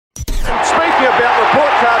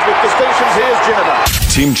report cards with distinctions. Here's Ginever.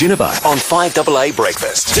 Tim Ginever on 5AA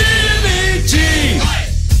Breakfast. Timmy G.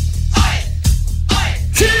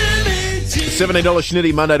 $17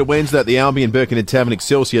 Schnitty Monday to Wednesday at the Albion, Birkenhead Tavern,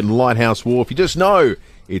 Excelsior and Lighthouse Wharf. You just know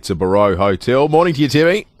it's a Barrow Hotel. Morning to you,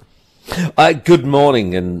 Timmy. Good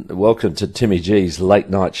morning and welcome to Timmy G's late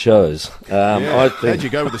night shows. How'd you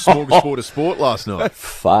go with the smorgasbord of sport last night?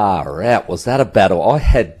 Far out. Was that a battle? I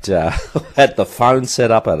had had the phone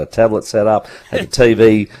set up, I had a tablet set up, had the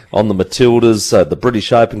TV on the Matildas, the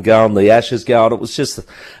British Open going, the Ashes going. It was just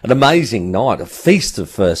an amazing night, a feast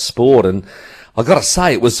of sport. And I got to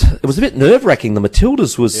say, it was a bit nerve-wracking. The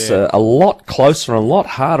Matildas was a lot closer and a lot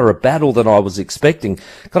harder a battle than I was expecting.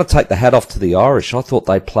 Got to take the hat off to the Irish. I thought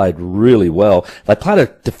they played really well. They played a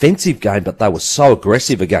defensive game, but they were so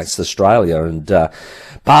aggressive against Australia. And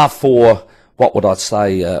bar for, what would I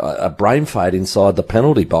say, a brain fade inside the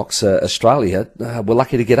penalty box, Australia were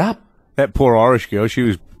lucky to get up. That poor Irish girl, she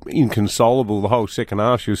was inconsolable the whole second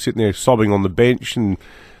half. She was sitting there sobbing on the bench, and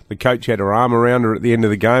the coach had her arm around her at the end of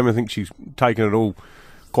the game. I think she's taken it all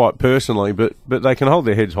quite personally, but they can hold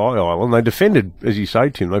their heads high, Ireland. They defended, as you say,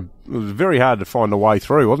 Tim. It was very hard to find a way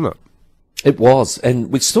through, wasn't it? It was,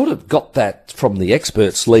 and we sort of got that from the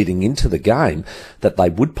experts leading into the game, that they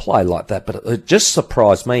would play like that, but it just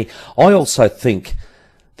surprised me. I also think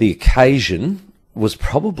the occasion was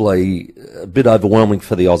probably a bit overwhelming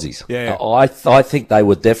for the Aussies. Yeah. I think they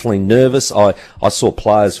were definitely nervous. I saw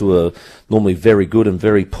players who are normally very good and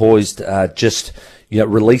very poised, just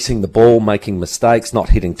releasing the ball, making mistakes, not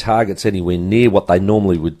hitting targets anywhere near what they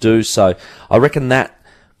normally would do. So I reckon that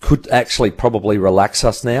could actually probably relax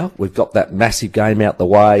us now. We've got that massive game out the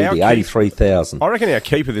way, the 83,000. I reckon our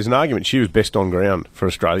keeper, there's an argument she was best on ground for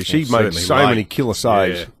Australia. She made so many killer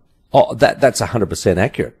saves. Yeah. Oh, that's 100%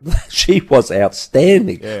 accurate. She was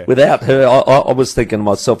outstanding. Yeah. Without her, I was thinking to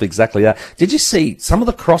myself exactly that. Did you see some of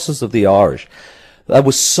the crosses of the Irish? They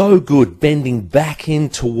were so good, bending back in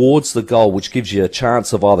towards the goal, which gives you a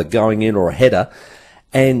chance of either going in or a header.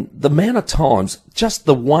 And the amount of times, just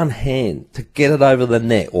the one hand to get it over the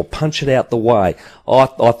net or punch it out the way, I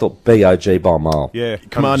thought B.O.G. by a mile. Yeah,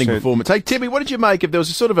 commanding 100%. performance. Hey, Timmy, what did you make if there was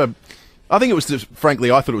a sort of a... I think it was, frankly,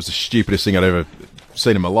 I thought it was the stupidest thing I'd ever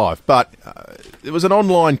seen in my life, but there was an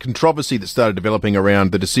online controversy that started developing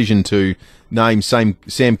around the decision to name Sam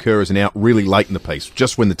Kerr as an out really late in the piece,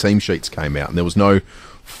 just when the team sheets came out, and there was no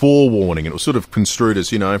forewarning, and it was sort of construed as,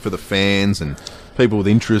 for the fans and people with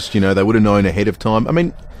interest, they would have known ahead of time. I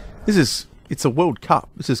mean, it's a World Cup.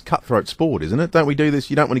 This is cutthroat sport, isn't it? Don't we do this?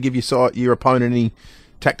 You don't want to give your opponent any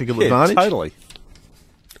tactical advantage? Totally.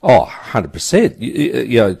 Oh,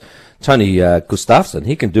 100%. Tony Gustafsson,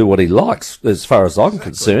 he can do what he likes as far as I'm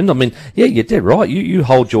concerned. I mean, yeah, you're dead right. You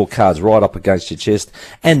hold your cards right up against your chest,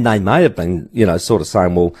 and they may have been, sort of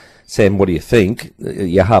saying, well, Sam, what do you think?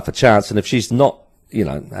 You're half a chance. And if she's not,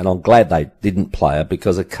 and I'm glad they didn't play her,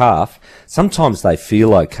 because a calf, sometimes they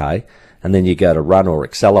feel okay, and then you go to run or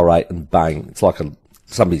accelerate and bang. It's like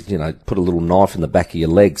somebody's, put a little knife in the back of your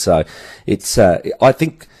leg. So it's, I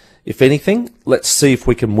think, if anything, let's see if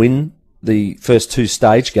we can win the first two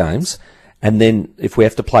stage games, and then if we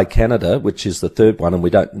have to play Canada, which is the third one, and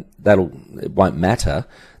it won't matter,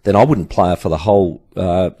 then I wouldn't play her for the whole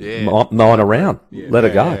 9 around. Let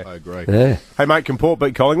her go. I agree. Yeah. Hey, mate, can Port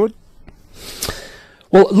beat Collingwood?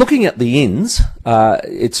 Well, looking at the ins,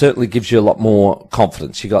 it certainly gives you a lot more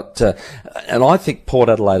confidence. You got, and I think Port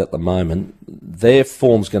Adelaide at the moment, their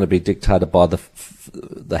form's going to be dictated by the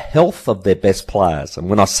health of their best players. And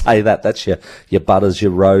when I say that, that's your Butters,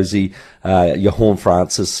 your Rosie, your Horn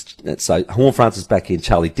Francis. So Horn Francis back in,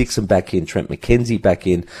 Charlie Dixon back in, Trent McKenzie back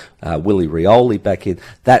in, Willie Rioli back in.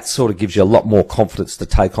 That sort of gives you a lot more confidence to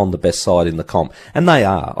take on the best side in the comp. And they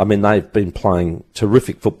are. I mean, they've been playing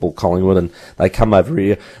terrific football, Collingwood, and they come over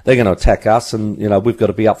here. They're going to attack us, and, we've got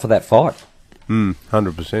to be up for that fight.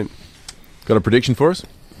 100%. Got a prediction for us?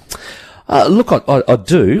 Look, I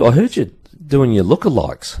do. I heard you doing your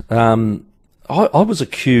lookalikes. I was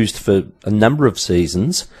accused for a number of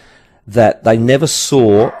seasons that they never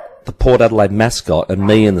saw the Port Adelaide mascot and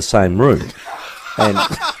me in the same room. And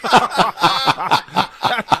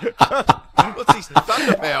What's his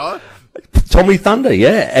thunder power? Tommy Thunder,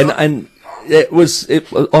 yeah. And I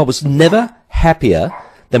was never happier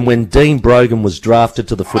than when Dean Brogan was drafted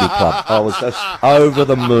to the footy club. I was just over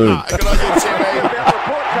the moon. Good on you, Timmy.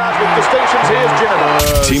 Report cards with distinctions. Here's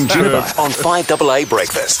Ginever. Tim Ginever on 5AA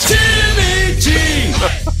Breakfast. Timmy G.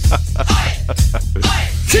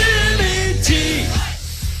 Timmy G.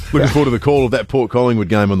 Looking forward to the call of that Port Collingwood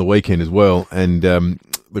game on the weekend as well. And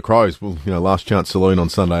the Crows, well, last chance saloon on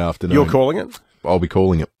Sunday afternoon. You're calling it? I'll be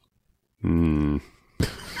calling it.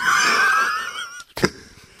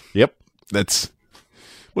 That's...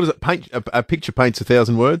 What is it? A picture paints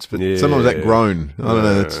 1,000 words, but Yeah. sometimes that groan. I don't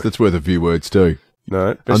know. That's worth a few words too.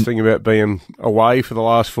 No, best thing about being away for the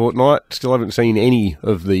last fortnight, still haven't seen any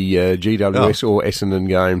of the GWS or Essendon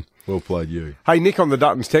game. Well played, you. Hey, Nick on the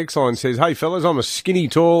Duttons text line says, "Hey, fellas, I'm a skinny,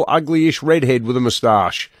 tall, ugly-ish redhead with a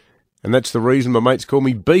moustache. And that's the reason my mates call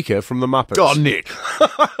me Beaker from the Muppets." Oh, Nick.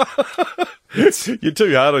 You're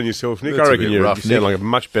too hard on yourself, Nick. That's I a reckon bit you rough, sound Nick. like a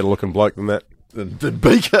much better-looking bloke than that. The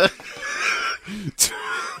Beaker.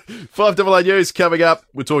 5AA News coming up.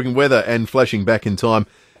 We're talking weather and flashing back in time.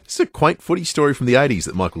 This is a quaint footy story from the 80s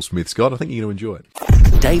that Michael Smith's got. I think you're going to enjoy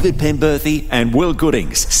it. David Penberthy and Will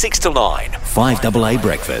Goodings, 6 to 9, 5AA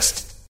Breakfast.